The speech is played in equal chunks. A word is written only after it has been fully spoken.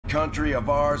country of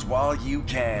ours while you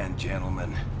can,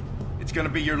 gentlemen. It's gonna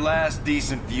be your last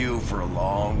decent view for a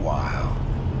long while.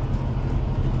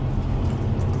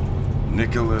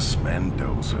 Nicholas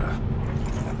Mendoza.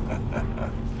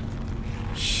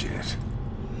 Shit.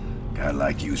 Guy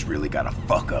like you's really gotta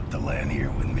fuck up to land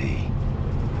here with me.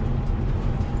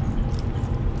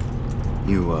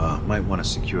 You, might want to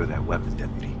secure that weapon,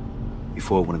 Deputy,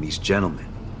 before one of these gentlemen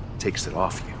takes it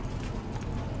off you.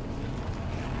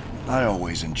 I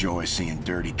always enjoy seeing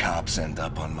dirty cops end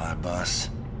up on my bus.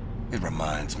 It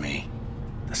reminds me,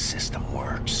 the system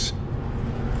works.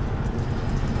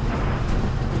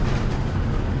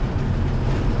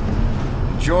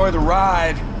 Enjoy the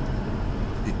ride,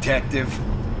 detective.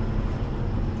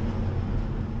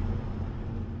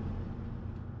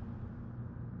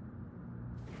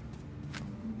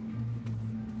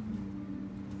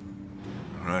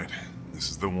 All right, this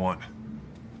is the one.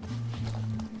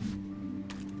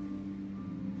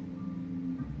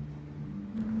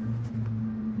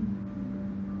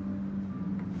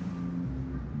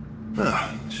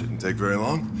 Shouldn't take very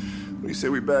long. What do you say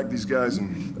we bag these guys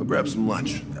and go grab some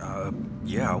lunch?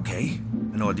 Yeah, okay.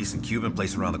 I know a decent Cuban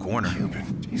place around the corner.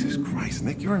 Cuban? Jesus Christ,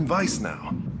 Nick, you're in Vice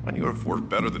now. Why do you afford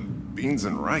better than beans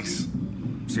and rice?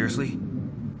 Seriously?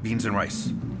 Beans and rice.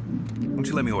 Why don't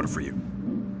you let me order for you?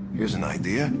 Here's an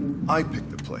idea. I picked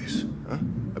the place, huh?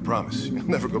 I promise, you'll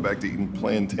never go back to eating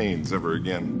plantains ever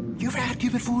again. You ever had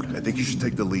Cuban food? I think you should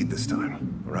take the lead this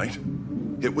time, all right?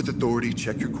 Hit with authority,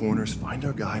 check your corners, find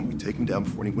our guy, and we take him down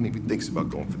before anyone even thinks about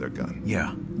going for their gun.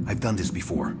 Yeah, I've done this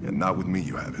before. And not with me,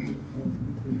 you haven't.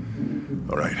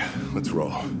 All right, let's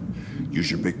roll. Use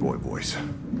your big boy voice.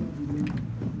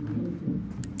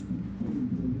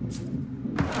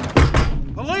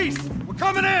 Police! We're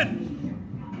coming in!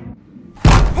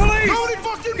 Police! Nobody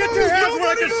fucking Get move! your hands Nobody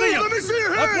where I can move! see them! Let me see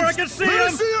your hands! Up where I can see Let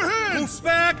them! me see your hands! Move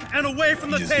back and away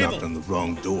from the You table! just knocked on the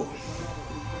wrong door.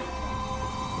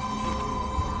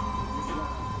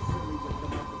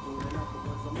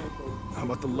 How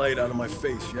about the light out of my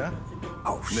face, yeah?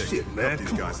 Oh, Nick, shit, help man. these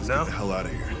Come guys. on Let's now. get the hell out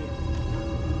of here.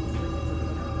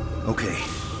 Okay.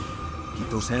 Keep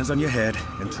those hands on your head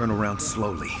and turn around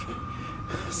slowly.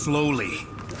 Slowly.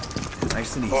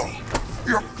 Nice and easy. Oh,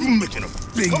 you're making a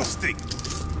big mistake.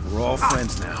 We're all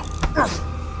friends now.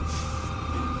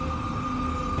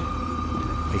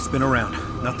 Hey, spin around.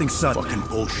 Nothing sudden. Fucking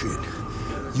bullshit.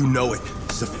 You know it.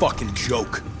 It's a fucking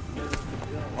joke.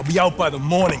 I'll be out by the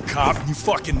morning, cop. You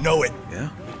fucking know it. Yeah?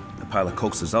 The pilot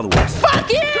coaxes otherwise.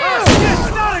 Fuck you! Oh, shit!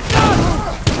 Start it! Go!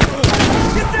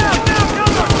 Get down! Down!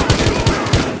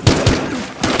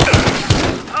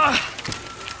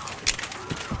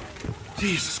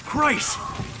 Jesus Christ!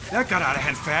 That got out of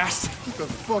hand fast. What the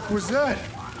fuck was that?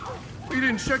 You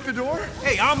didn't check the door?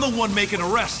 Hey, I'm the one making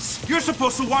arrests. You're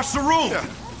supposed to watch the room. Yeah.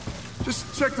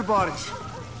 Just check the bodies.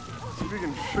 See if we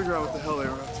can figure out what the hell they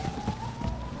were up to.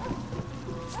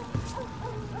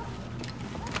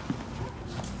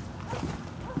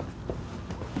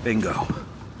 Bingo.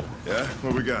 Yeah?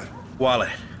 What we got?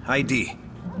 Wallet. ID.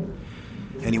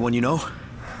 Anyone you know?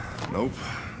 Nope.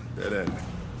 Dead end.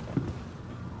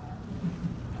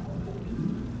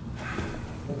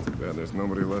 Too bad there's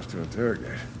nobody left to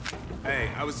interrogate.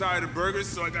 Hey, I was tired of burgers,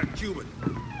 so I got Cuban.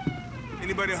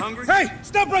 Anybody hungry? Hey!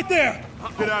 Stop right there!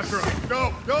 Get after him.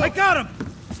 Go! Go! I got him!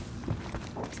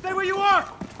 Stay where you are!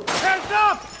 Hands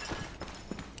up!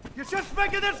 You're just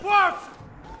making this worse!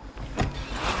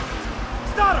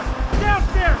 Stoddard!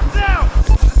 Downstairs!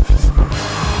 Now!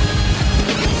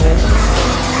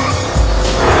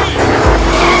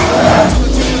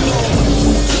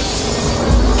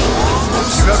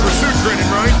 You got pursuit training,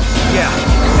 right? Yeah.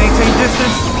 Maintain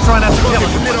distance. Try not to kill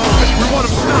him. We want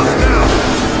him stopped now.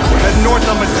 We're heading north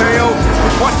on Mateo.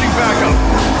 Requesting backup.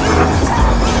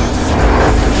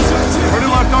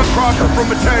 Turning left on Crocker from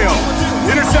Mateo.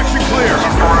 Intersection clear.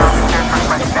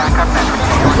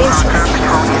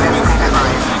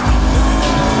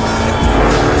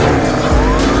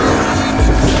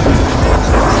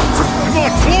 Come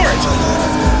on, floor it!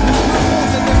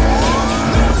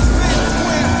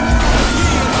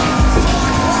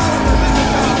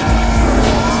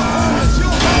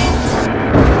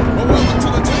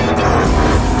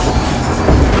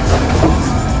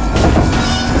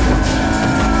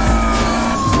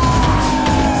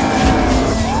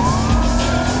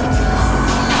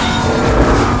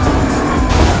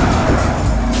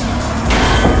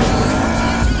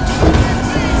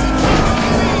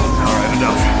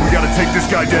 Take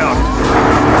this guy down.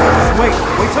 Wait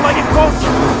till I get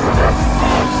closer!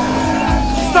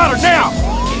 Stoddard, now!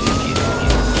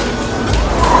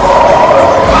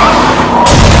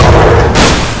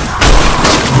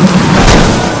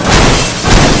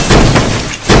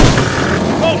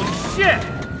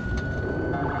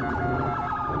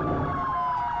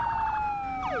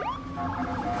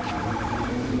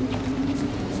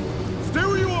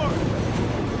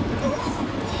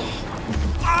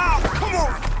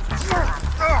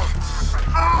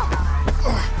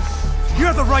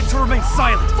 right to remain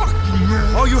silent. Fuck you,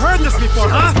 man. Oh, you heard this before,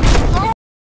 huh?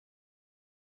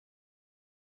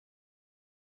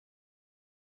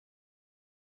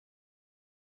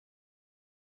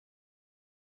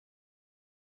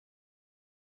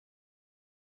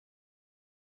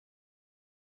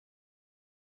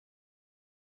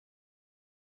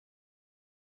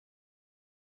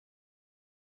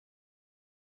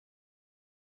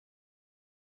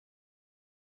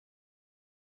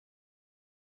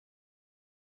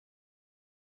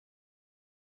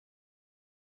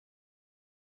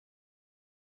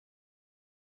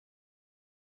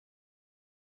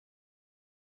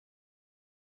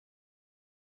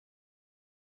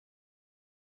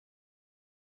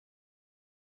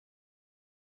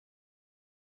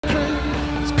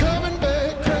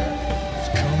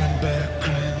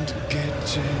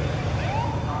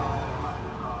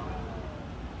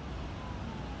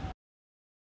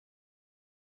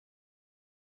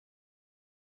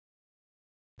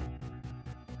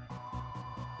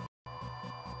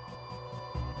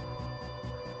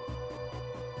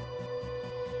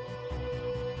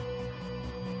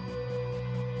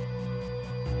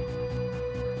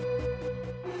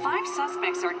 Five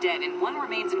suspects are dead and one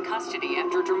remains in custody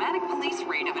after a dramatic police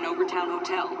raid of an Overtown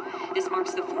hotel. This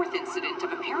marks the fourth incident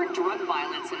of apparent drug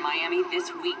violence in Miami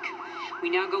this week. We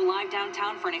now go live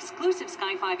downtown for an exclusive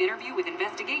Sky 5 interview with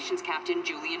Investigations Captain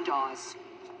Julian Dawes.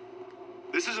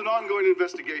 This is an ongoing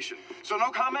investigation. So no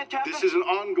comment, Captain? This is an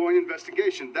ongoing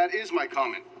investigation. That is my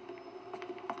comment.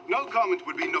 No comment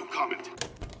would be no comment.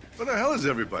 Where the hell is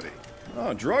everybody?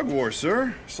 Oh, drug war,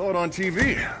 sir. Saw it on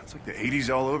TV. It's like the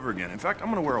 80s all over again. In fact, I'm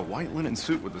gonna wear a white linen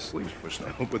suit with the sleeves pushed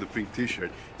up. With a pink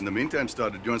t-shirt. In the meantime,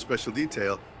 started doing special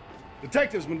detail.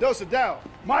 Detectives Mendoza Dao,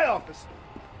 my office.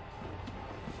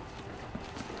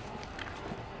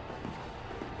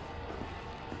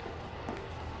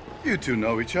 You two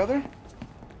know each other?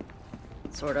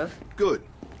 Sort of. Good.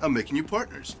 I'm making you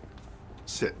partners.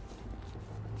 Sit.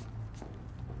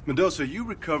 Mendoza, you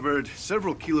recovered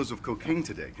several kilos of cocaine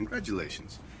today.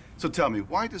 Congratulations. So tell me,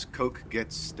 why does coke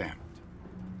get stamped?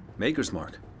 Maker's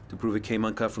mark, to prove it came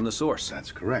uncut from the source.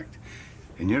 That's correct.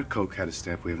 And your coke had a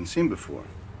stamp we haven't seen before.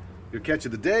 Your catch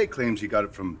of the day claims you got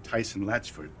it from Tyson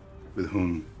Latchford, with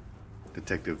whom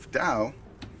Detective Dao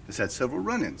has had several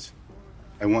run-ins.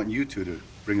 I want you two to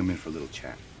bring him in for a little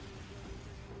chat.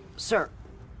 Sir,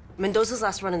 Mendoza's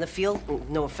last run in the field,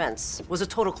 no offense, was a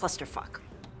total clusterfuck.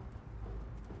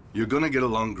 You're gonna get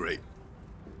along great.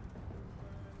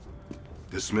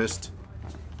 Dismissed.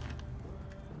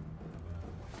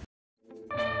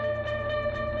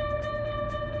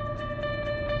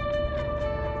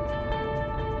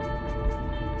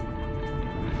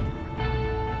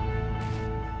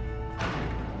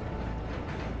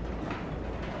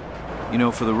 You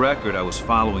know, for the record, I was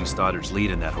following Stoddard's lead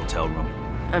in that hotel room.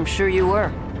 I'm sure you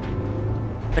were.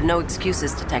 But no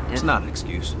excuses, Detective. It's not an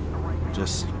excuse.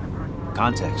 Just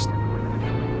context.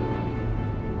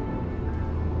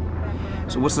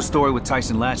 So what's the story with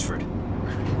Tyson Latchford?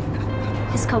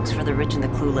 His coke's for the rich and the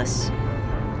clueless.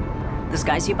 Those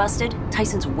guys you busted,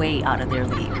 Tyson's way out of their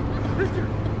league.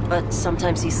 But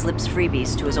sometimes he slips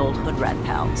freebies to his old hood rat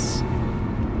pals.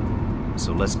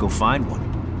 So let's go find one.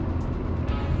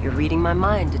 You're reading my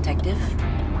mind, Detective.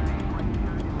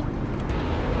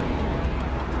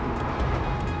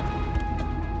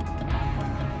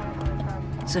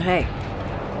 So hey,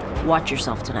 watch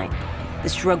yourself tonight.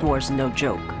 This drug war's no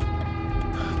joke.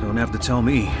 Don't have to tell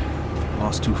me.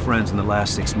 Lost 2 friends in the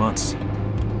last 6 months.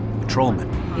 Patrolmen.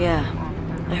 Yeah,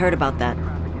 I heard about that.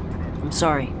 I'm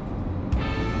sorry.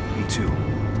 Me too.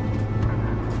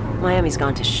 Miami's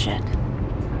gone to shit.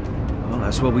 Well,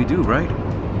 that's what we do, right?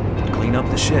 Clean up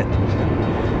the shit.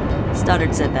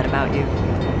 Stoddard said that about you.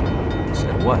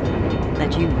 Said what?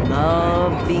 That you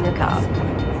love being a cop.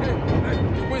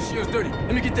 Your windshield's dirty.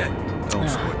 Let me get that. Don't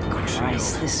sweat the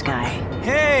Christ, this guy.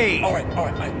 Hey! All right.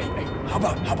 Hey, how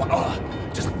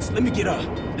about, just let me get like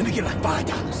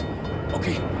 $5.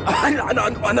 Okay?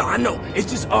 I know.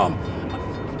 It's just, I'm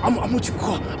what you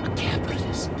call a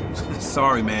capitalist.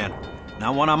 Sorry, man.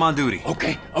 Not when I'm on duty.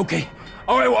 Okay.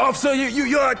 All right, well, officer, you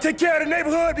take care of the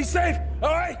neighborhood. Be safe,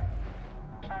 all right?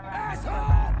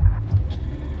 Asshole!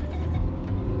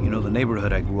 You know, the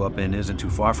neighborhood I grew up in isn't too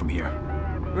far from here.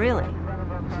 Really?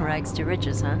 Rags to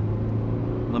riches, huh?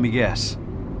 Let me guess.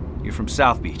 You're from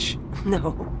South Beach. No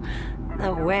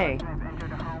way.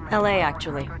 LA,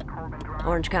 actually.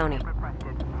 Orange County.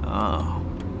 Oh.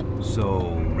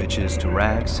 So, riches to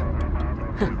rags?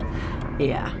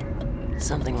 Yeah.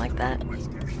 Something like that.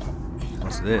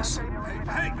 What's this?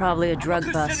 Probably a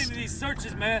drug bust. These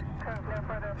searches, man.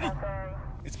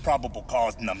 It's probable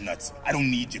cause, numbnuts. I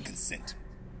don't need your consent.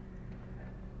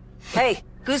 Hey,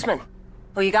 Guzman.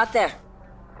 Who you got there?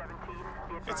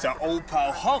 It's our old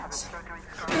pal Hugs.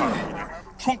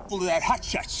 Trunk full of that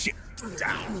hotshot shit.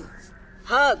 Down.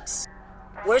 Hugs.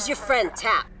 Where's your friend,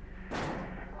 Tap?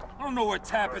 I don't know where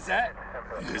Tap is at.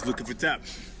 He's looking for Tap.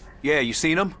 Yeah, you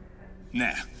seen him?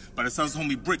 Nah, but I saw his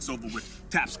homie Bricks over with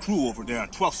Tap's crew over there on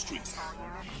 12th Street.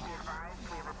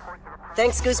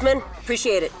 Thanks, Guzman.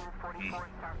 Appreciate it.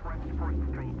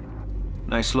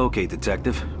 Nice locate,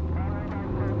 Detective.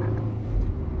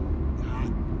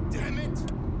 Damn it!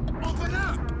 Open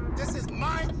up! This is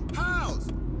my house!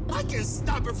 I can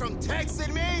stop her from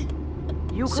texting me!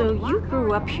 So you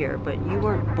grew up here, but you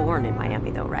weren't born in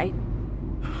Miami, though, right?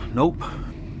 Nope.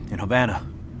 In Havana.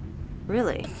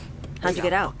 Really? How'd you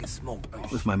get out?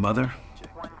 With my mother.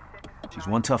 She's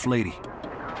one tough lady.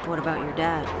 What about your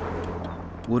dad?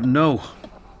 Wouldn't know.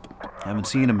 Haven't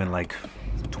seen him in like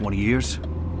 20 years.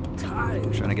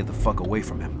 Trying to get the fuck away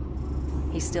from him.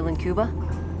 He's still in Cuba?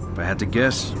 If I had to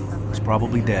guess, he's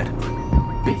probably dead.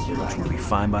 Which would be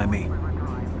fine by me.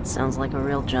 Sounds like a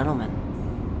real gentleman.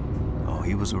 Oh,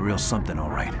 he was a real something, all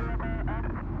right. Yeah,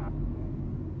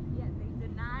 they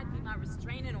denied me my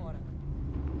restraining order.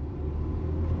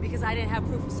 Because I didn't have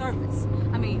proof of service.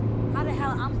 I mean, how the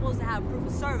hell I'm supposed to have proof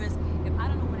of service if I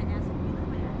don't know where to ask for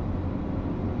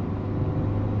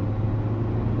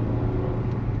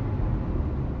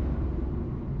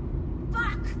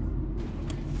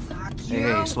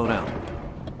Hey, slow down.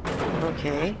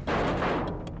 Okay.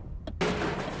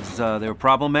 Is there a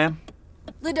problem, ma'am?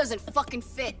 Lid doesn't fucking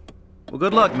fit. Well,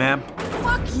 good luck, ma'am.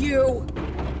 Fuck you!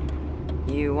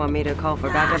 You want me to call for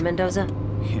backup, Mendoza?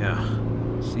 Yeah.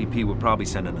 CP would probably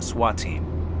send in a SWAT team.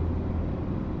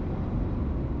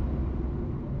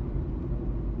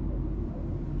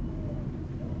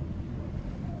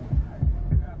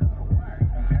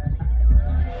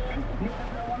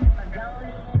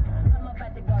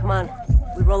 Come on.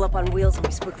 We roll up on wheels and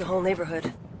we spook the whole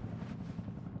neighborhood.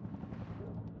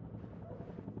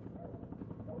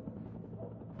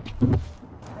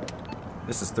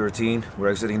 This is 13. We're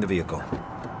exiting the vehicle.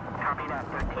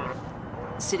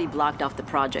 The city blocked off the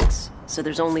projects, so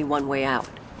there's only one way out.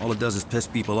 All it does is piss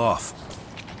people off.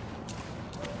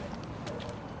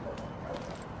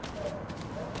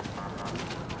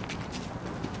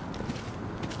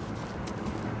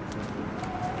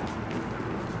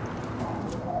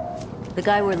 The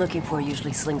guy we're looking for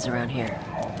usually slings around here.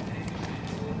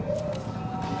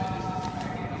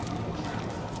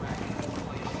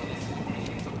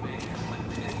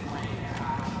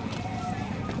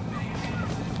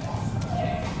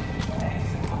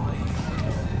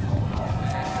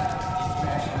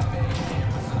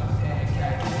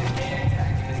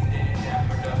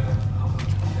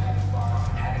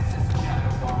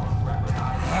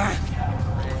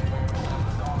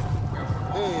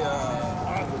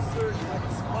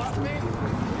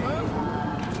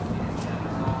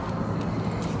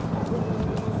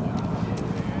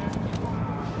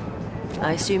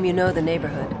 I assume you know the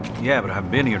neighborhood. Yeah, but I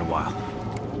haven't been here in a while.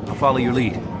 I'll follow your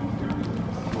lead.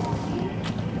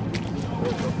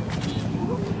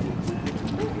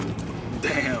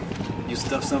 Damn. You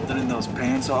stuffed something in those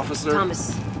pants, officer?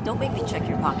 Thomas, don't make me check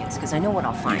your pockets, because I know what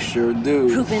I'll find. You sure do.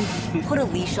 Ruben, put a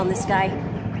leash on this guy,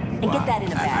 and get that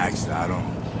in a bag. Actually,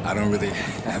 I don't really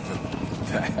have a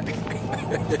bag.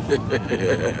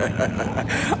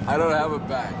 I don't have a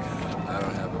bag. I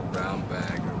don't have a brown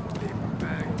bag or paper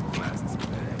bag or plastic bag.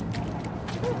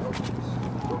 You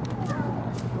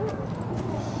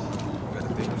got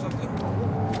a date or something?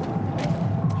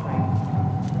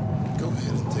 Go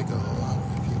ahead and take a whole hour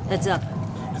if you want. Heads up.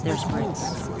 There's Prince.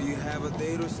 You have a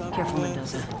date or something? Careful,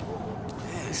 Mendoza.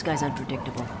 This guy's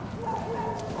unpredictable.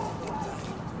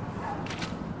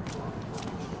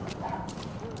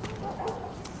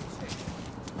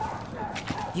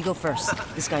 You go first.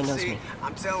 This guy knows me.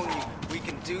 I'm telling you, we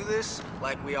can do this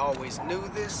like we always knew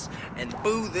this, and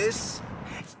boo this.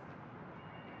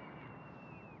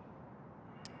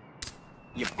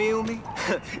 You feel me?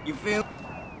 You feel?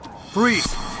 Freeze!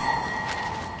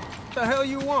 What the hell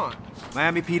you want?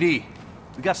 Miami PD.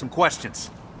 We got some questions.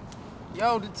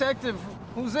 Yo, detective,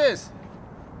 who's this?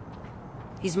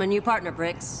 He's my new partner,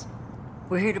 Bricks.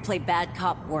 We're here to play bad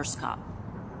cop, worse cop.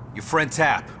 Your friend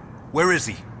Tap. Where is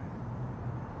he?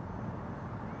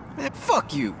 Man,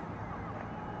 fuck you.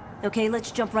 Okay,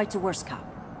 let's jump right to worse cop.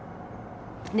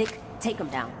 Nick, take him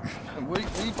down.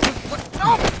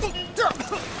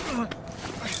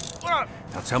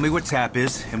 Now tell me where Tap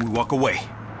is, and we walk away.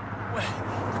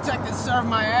 Detective served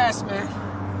my ass, man.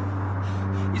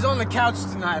 He's on the couch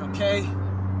tonight, okay?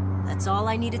 That's all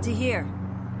I needed to hear.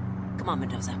 Come on,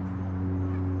 Mendoza.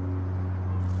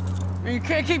 You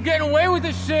can't keep getting away with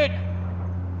this shit!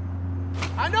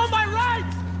 I know my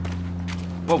rights!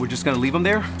 What, we're just gonna leave him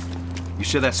there? You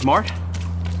sure that's smart?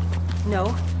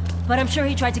 No, but I'm sure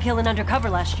he tried to kill an undercover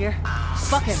last year.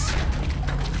 Fuck him.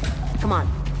 Come on.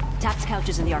 Tap's couch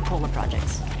is in the Arcola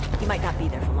projects. He might not be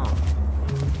there for long.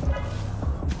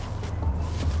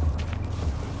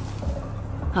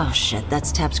 Oh shit,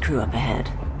 that's Tap's crew up ahead.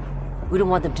 We don't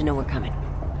want them to know we're coming.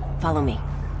 Follow me.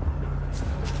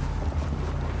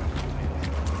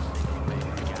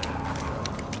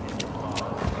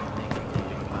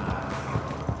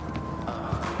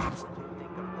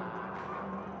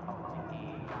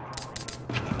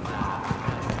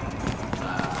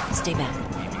 Stay back.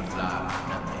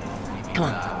 Come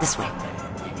on, this way.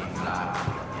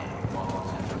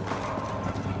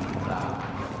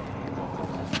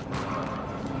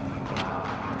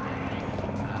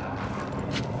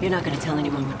 You're not gonna tell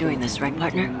anyone we're doing this, right,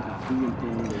 partner?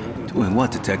 Doing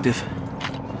what, detective?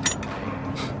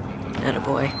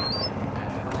 Attaboy.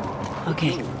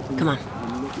 Okay, come on.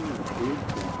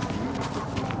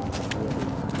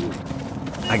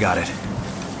 I got it.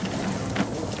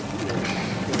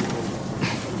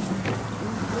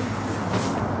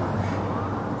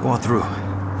 Go on through.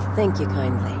 Thank you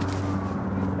kindly.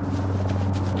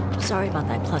 Sorry about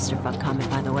that clusterfuck comment,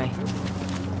 by the way.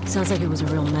 Sounds like it was a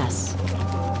real mess.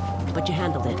 But you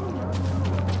handled it.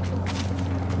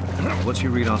 What's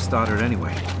your read on Stoddard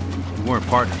anyway? We weren't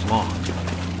partners long.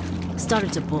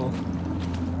 Stoddard's a bull.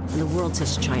 And the world's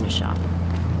his china shop.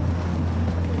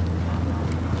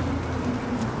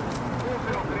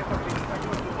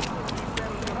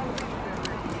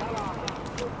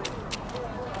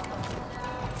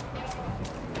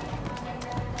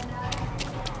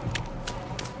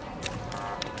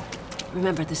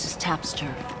 Remember, this is Tap's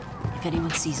turf. If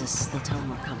anyone sees us, they'll tell him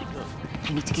we're coming.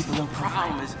 We need to keep a low profile.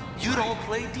 Problem is, you don't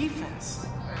play defense.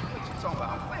 What you talking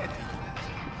about? I'm playing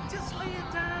defense. Just lay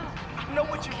it down. You know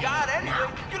what you got anyway.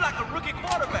 You're like a rookie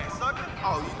quarterback, sucker.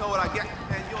 Oh, you know what I get?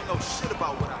 Man, you don't know shit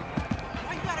about what I get.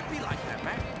 Why you gotta be like that,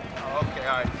 man? Oh, okay,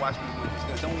 all right, watch me do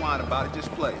this. Don't whine about it,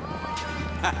 just play.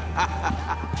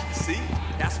 See?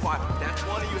 That's why that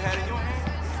 20 you had in your hand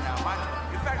is now mine.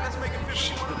 In fact, let's make it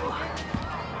 51, okay?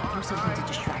 Throw something to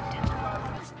distract him.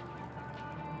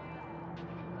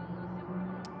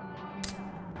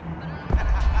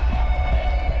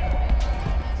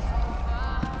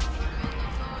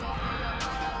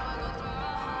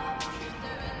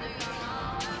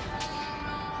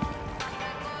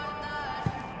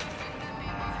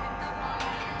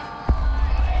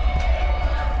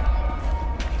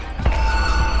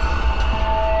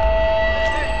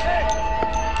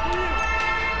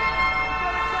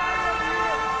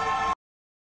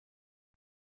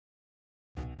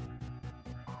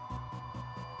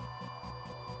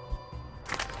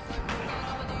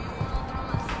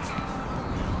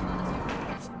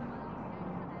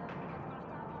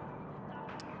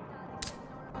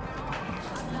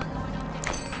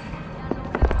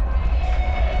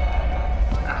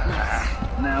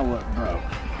 Now what broke?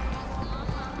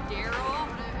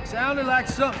 Daryl? Sounded like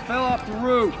something fell off the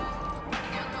roof.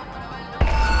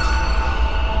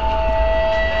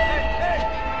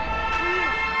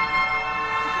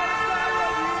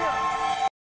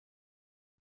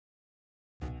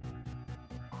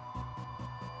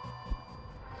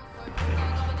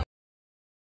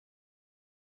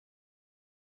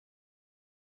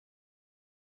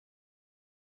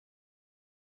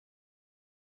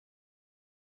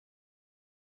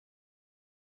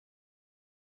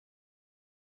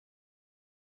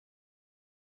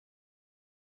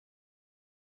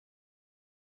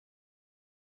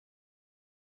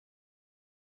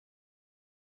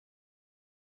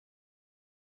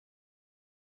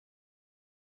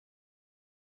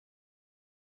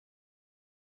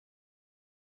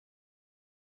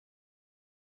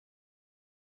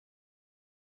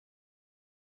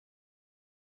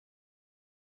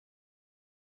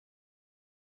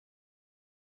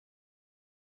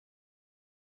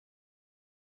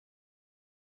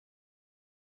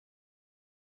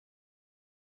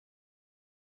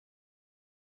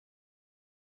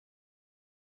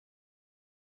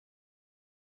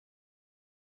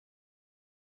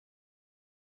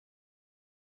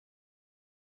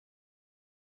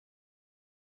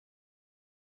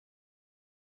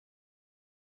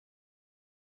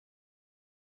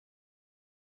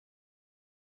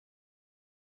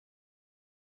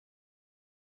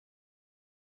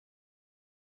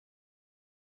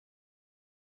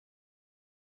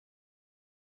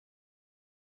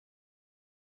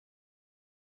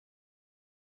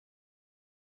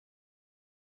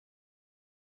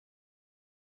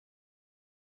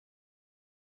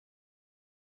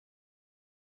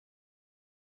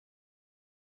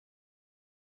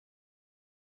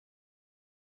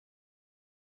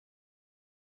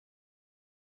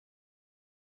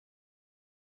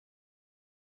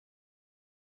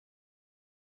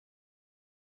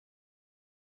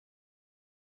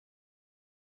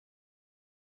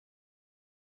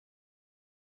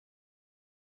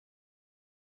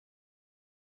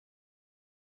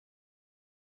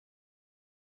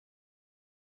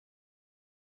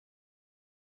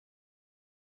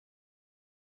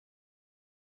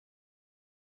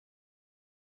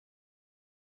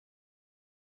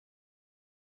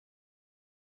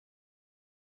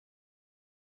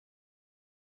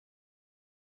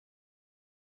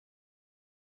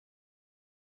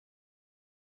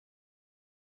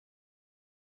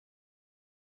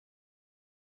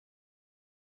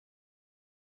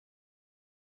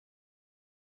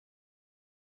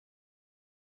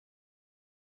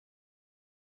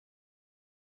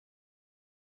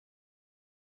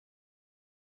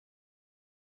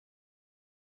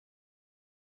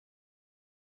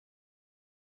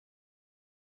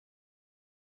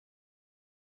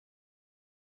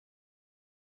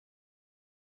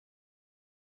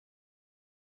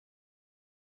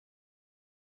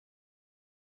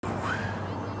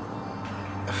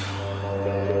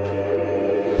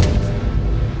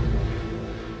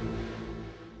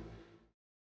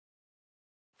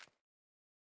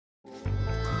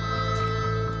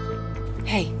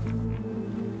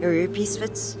 Your earpiece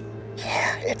fits?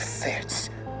 Yeah, it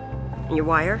fits. And your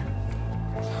wire?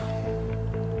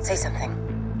 Say something.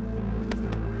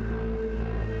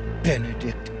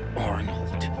 Benedict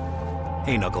Arnold.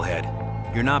 Hey, knucklehead.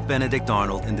 You're not Benedict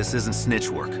Arnold, and this isn't snitch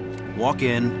work. Walk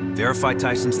in, verify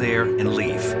Tyson's there, and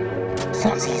leave.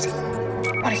 Sounds easy.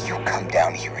 Why don't you come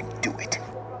down here and do it?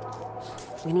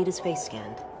 We need his face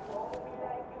scanned.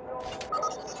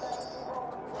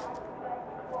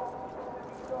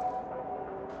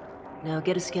 Now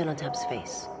get a scan on Tab's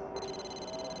face.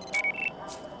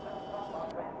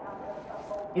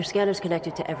 Your scanner's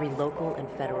connected to every local and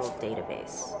federal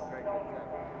database.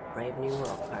 Brave new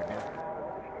world, partner.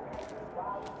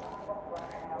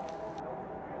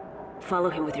 Follow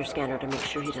him with your scanner to make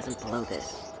sure he doesn't blow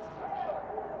this.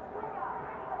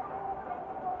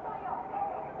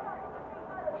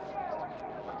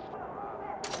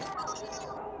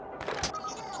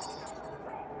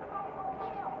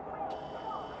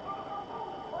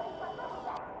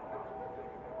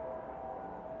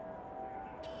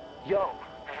 Yo,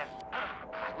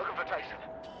 looking for Tyson.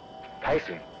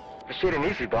 Tyson? This shit ain't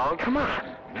easy, dog. Come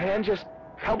on, man, just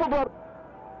help him up.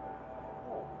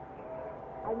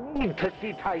 I need to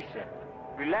see Tyson.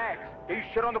 Relax. Get your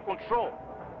shit under control,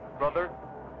 brother.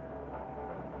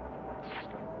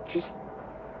 Just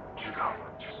go.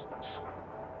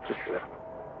 Just sit.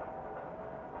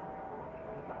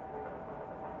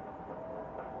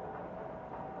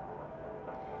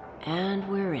 And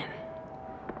we're in.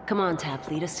 Come on, Tab,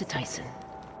 lead us to Tyson.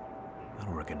 I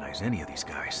don't recognize any of these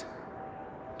guys.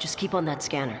 Just keep on that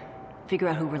scanner. Figure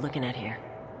out who we're looking at here.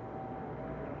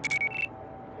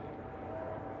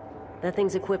 That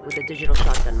thing's equipped with a digital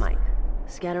shotgun mic.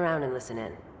 Scan around and listen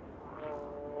in.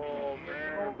 Oh,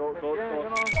 man.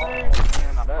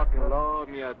 Man, I fucking love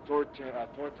me a torta,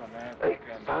 man. Hey,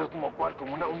 ¿sabes cómo cuál?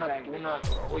 Como una...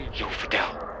 Oye, yo,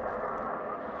 Fidel.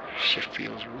 Shit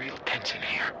feels real tense in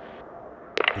here.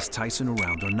 Is Tyson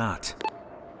around or not?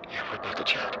 Yeah, we're about to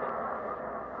chat.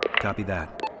 Copy that.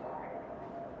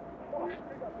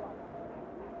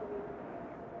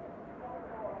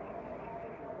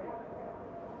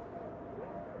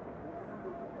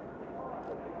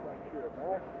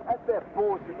 That's that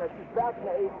bullshit, man. Back in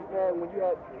the 80s, man, when you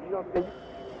had, you know what I'm saying?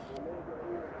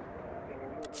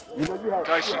 You know, you had...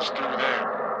 Tyson's through there.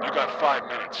 You got 5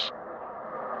 minutes.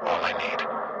 All I need. You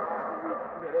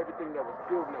had everything that was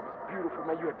good and that was beautiful,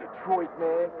 man. You had Detroit,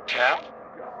 man. Tab?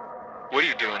 What are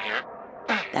you doing here?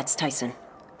 That's Tyson.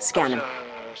 Scan him.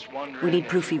 We need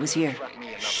proof he was here.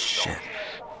 Shit.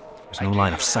 There's no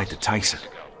line of sight to Tyson.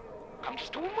 I'm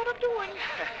just doing what I'm doing.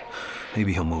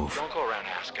 Maybe he'll move. Don't go around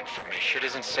asking for me. Shit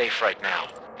isn't safe right now.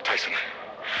 Tyson,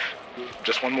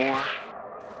 just one more.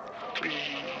 Please.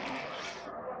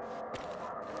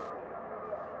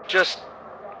 Just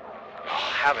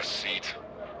have a seat.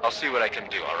 I'll see what I can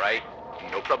do, all right?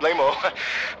 No problemo.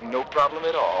 No problem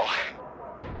at all.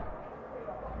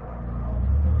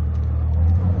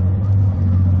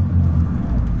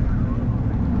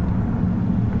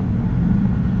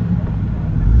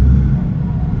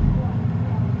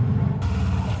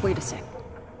 Wait a sec.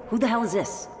 Who the hell is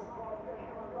this?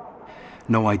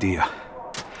 No idea.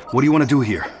 What do you want to do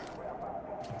here?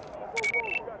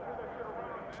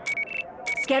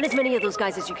 Scan as many of those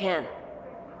guys as you can.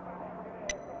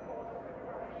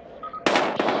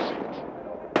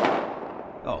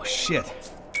 Oh, shit.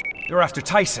 They're after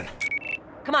Tyson.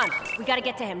 Come on, we gotta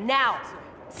get to him now.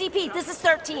 CP, this is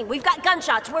 13. We've got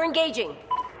gunshots. We're engaging.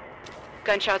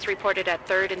 Gunshots reported at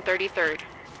 3rd and 33rd.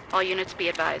 All units be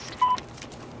advised.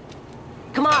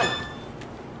 Come on!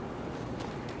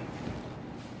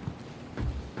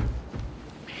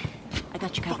 I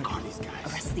got you covered.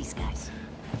 Arrest these guys.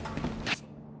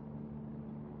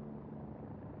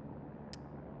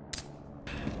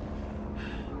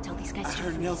 Tell these guys to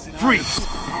freeze!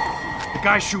 The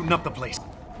guy's shooting up the place.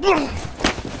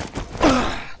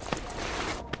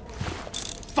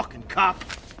 Fucking cop!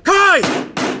 Khai!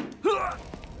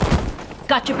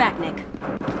 Got your back, Nick.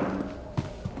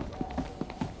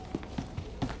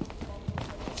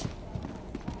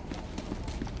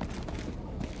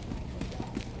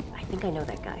 I think I know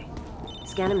that guy.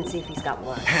 Scan him and see if he's got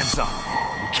more. Hands up.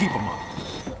 And keep him up.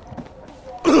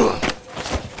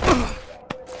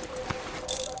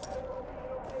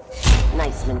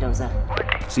 Nice, Mendoza.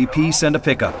 CP, send a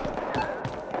pickup.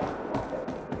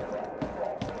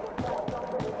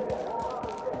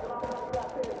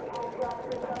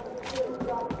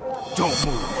 Don't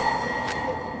move.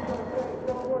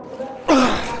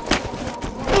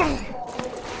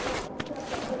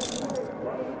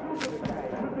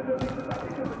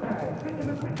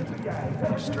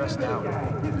 You're stressed out.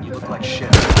 You look like shit.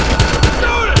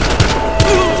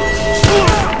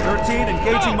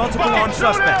 Engaging multiple armed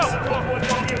suspects.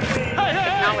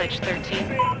 Acknowledge,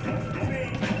 13.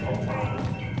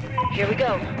 Here we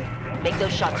go. Make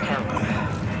those shots count.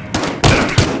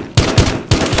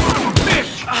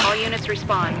 All units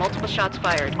respond. Multiple shots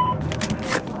fired.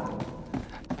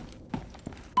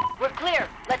 We're clear.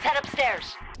 Let's head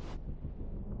upstairs.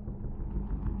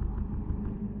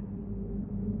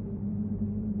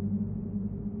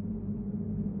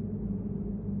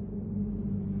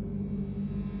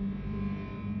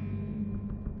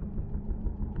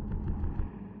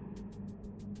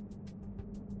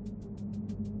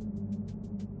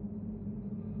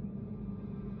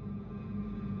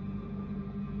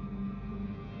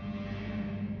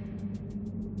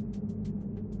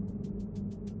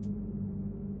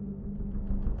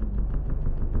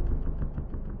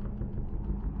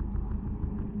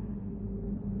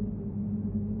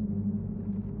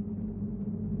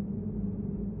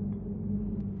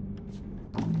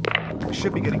 We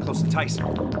should be getting close to Tyson.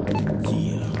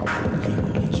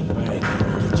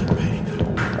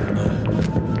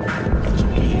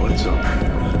 What's up?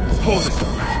 Hold it.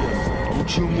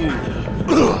 Don't you move.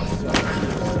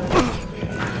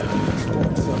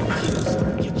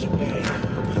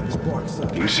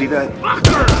 Do you see that?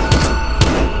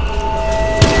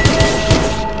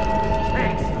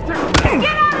 Get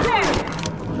out there!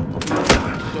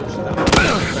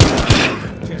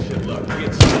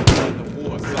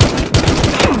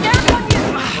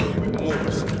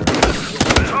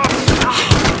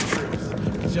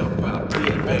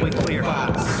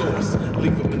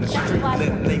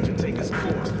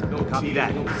 Copy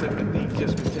that.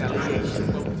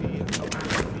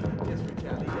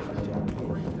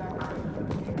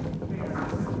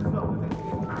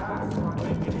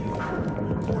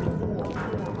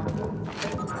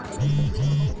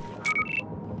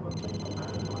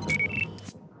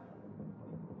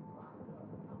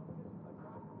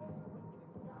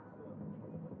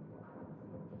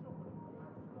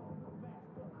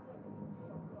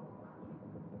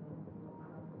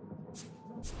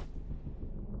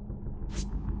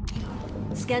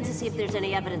 Scan to see if there's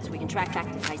any evidence we can track back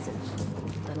to Tyson.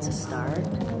 That's a start.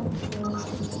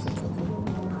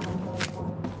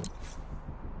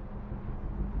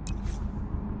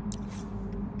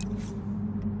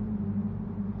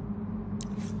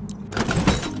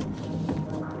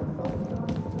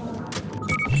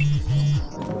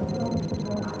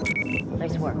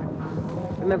 Nice work.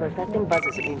 Remember, if that thing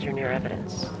buzzes, it means you're near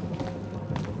evidence.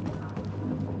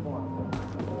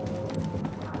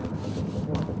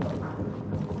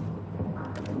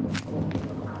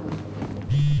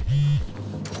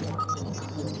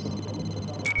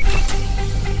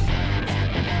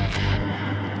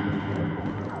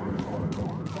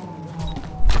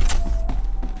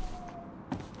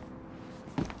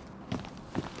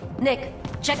 Nick,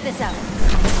 check this out.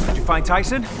 Did you find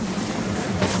Tyson?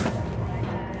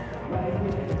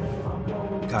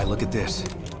 Guy, look at this.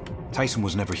 Tyson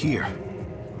was never here.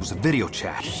 It was a video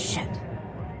chat. Shit.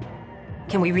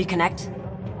 Can we reconnect?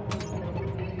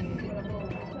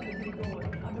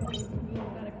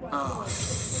 Oh,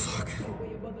 fuck.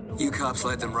 You cops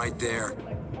led them right there.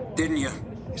 Didn't you?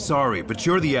 Sorry, but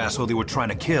you're the asshole they were trying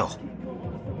to kill.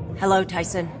 Hello,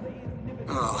 Tyson.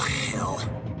 Oh, hell.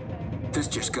 This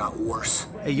just got worse.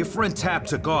 Hey, your friend Tap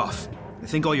took off. I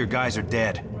think all your guys are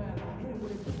dead.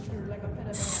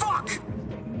 Fuck!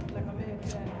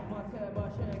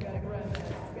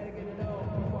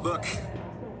 Look,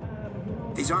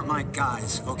 these aren't my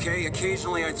guys, okay?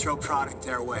 Occasionally I throw product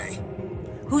their way.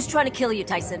 Who's trying to kill you,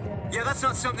 Tyson? Yeah, that's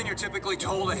not something you're typically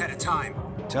told ahead of time.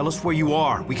 Tell us where you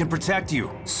are. We can protect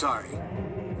you. Sorry,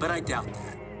 but I doubt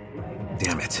that.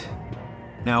 Damn it.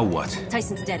 Now what?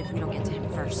 Tyson's dead if we don't get to him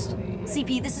first.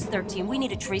 CP, this is 13. We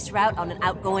need a trace route on an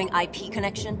outgoing IP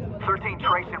connection. 13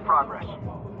 trace in progress.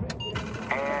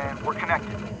 And we're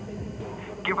connected.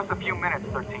 Give us a few minutes,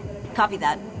 13. Copy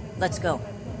that. Let's go.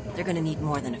 They're gonna need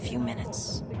more than a few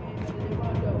minutes.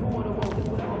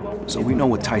 So we know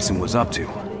what Tyson was up to,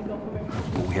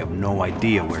 but we have no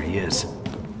idea where he is.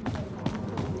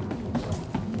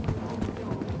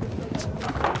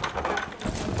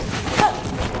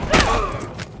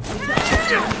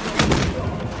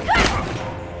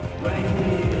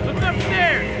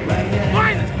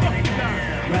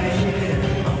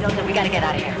 We gotta get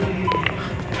out of here.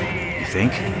 You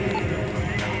think?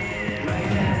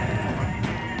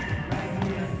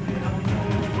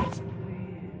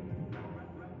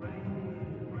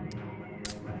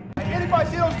 Anybody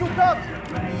see those two cops?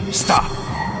 Stop!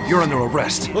 You're under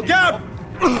arrest. Look out!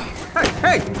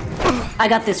 Hey! I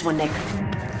got this one, Nick.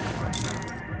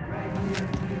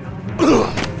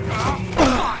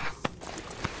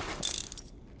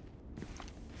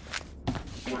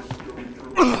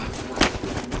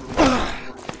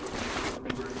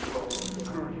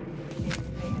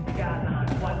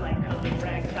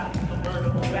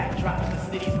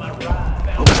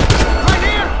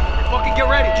 Fucking get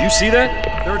ready! Did you see that?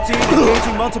 13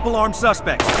 engaging multiple armed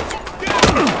suspects.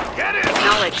 Get it!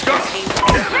 Acknowledge 13.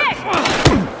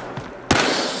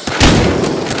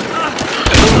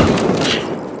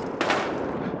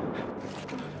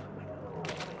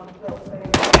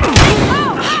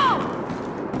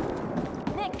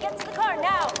 Nick, get to the car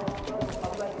now!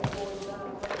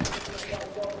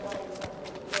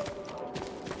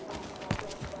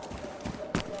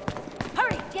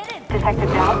 Hurry, get in! Detective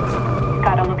Dawes,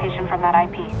 got a location from that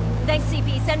IP. Thanks,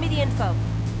 CP. Send me the info.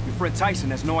 Your friend Tyson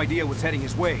has no idea what's heading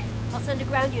his way. I'll send a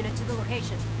ground unit to the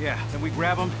location. Yeah, then we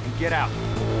grab him and get out.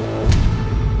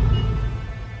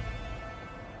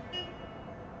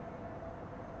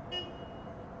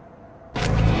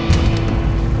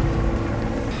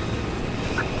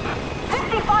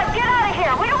 Get out of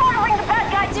here! We don't want to ring the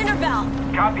bad guy dinner bell!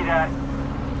 Copy that.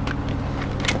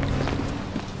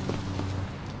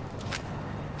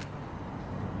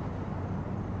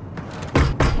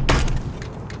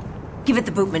 Give it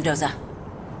the boot, Mendoza.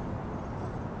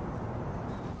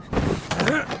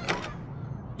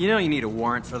 You know you need a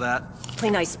warrant for that. Play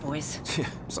nice, boys.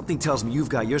 Something tells me you've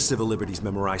got your civil liberties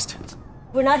memorized.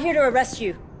 We're not here to arrest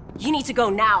you. You need to go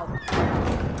now.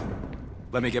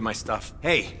 Let me get my stuff.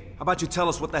 Hey, how about you tell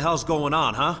us what the hell's going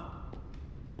on, huh?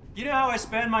 You know how I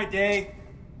spend my day?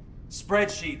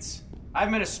 Spreadsheets. I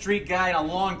haven't been a street guy in a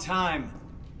long time.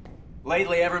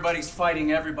 Lately, everybody's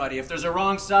fighting everybody. If there's a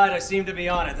wrong side, I seem to be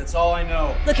on it. That's all I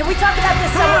know. Look, can we talk about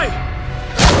this somewhere?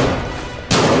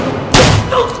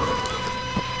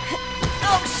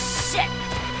 Oh, shit!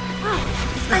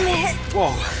 I'm hit. Whoa.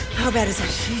 How bad is it?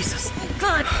 Jesus.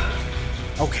 God.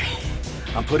 Okay.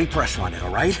 I'm putting pressure on it,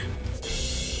 all right?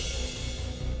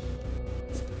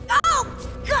 Oh,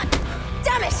 God!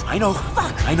 Damn it! I know.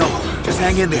 Fuck! I know. Just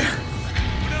hang in there.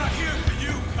 We're not here for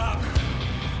you, cop.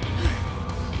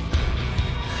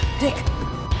 Nick.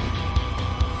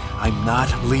 I'm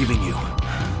not leaving you.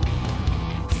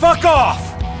 Fuck off!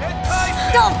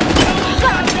 No!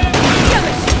 God damn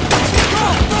it!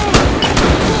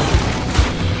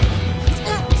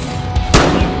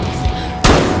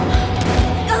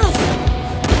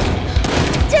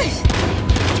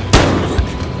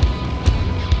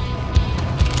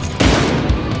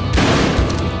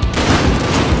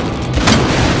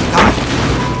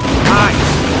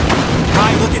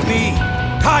 Khai, look at me!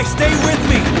 Khai, stay with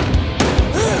me!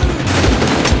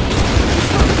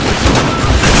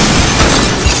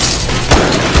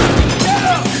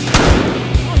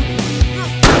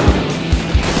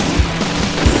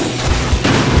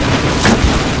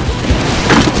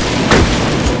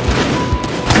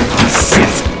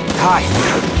 Khai!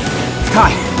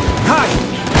 Khai! Khai!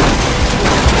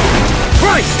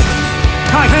 Christ!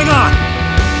 Khai, hang on!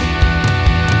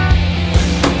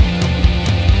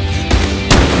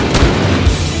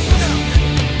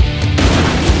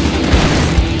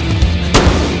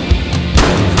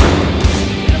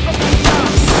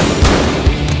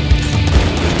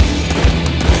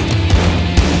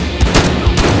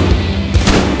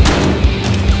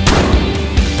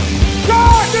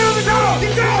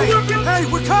 Hey,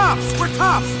 we're cops! We're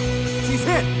cops! She's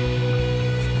hit! I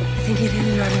think it hit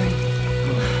an artery.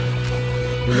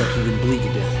 You're lucky you didn't bleed to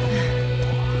death.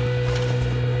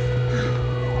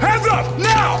 Hands up!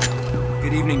 Now!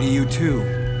 Good evening to you, too.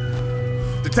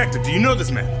 Detective, do you know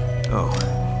this man? Oh.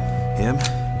 Him?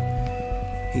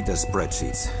 He does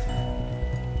spreadsheets.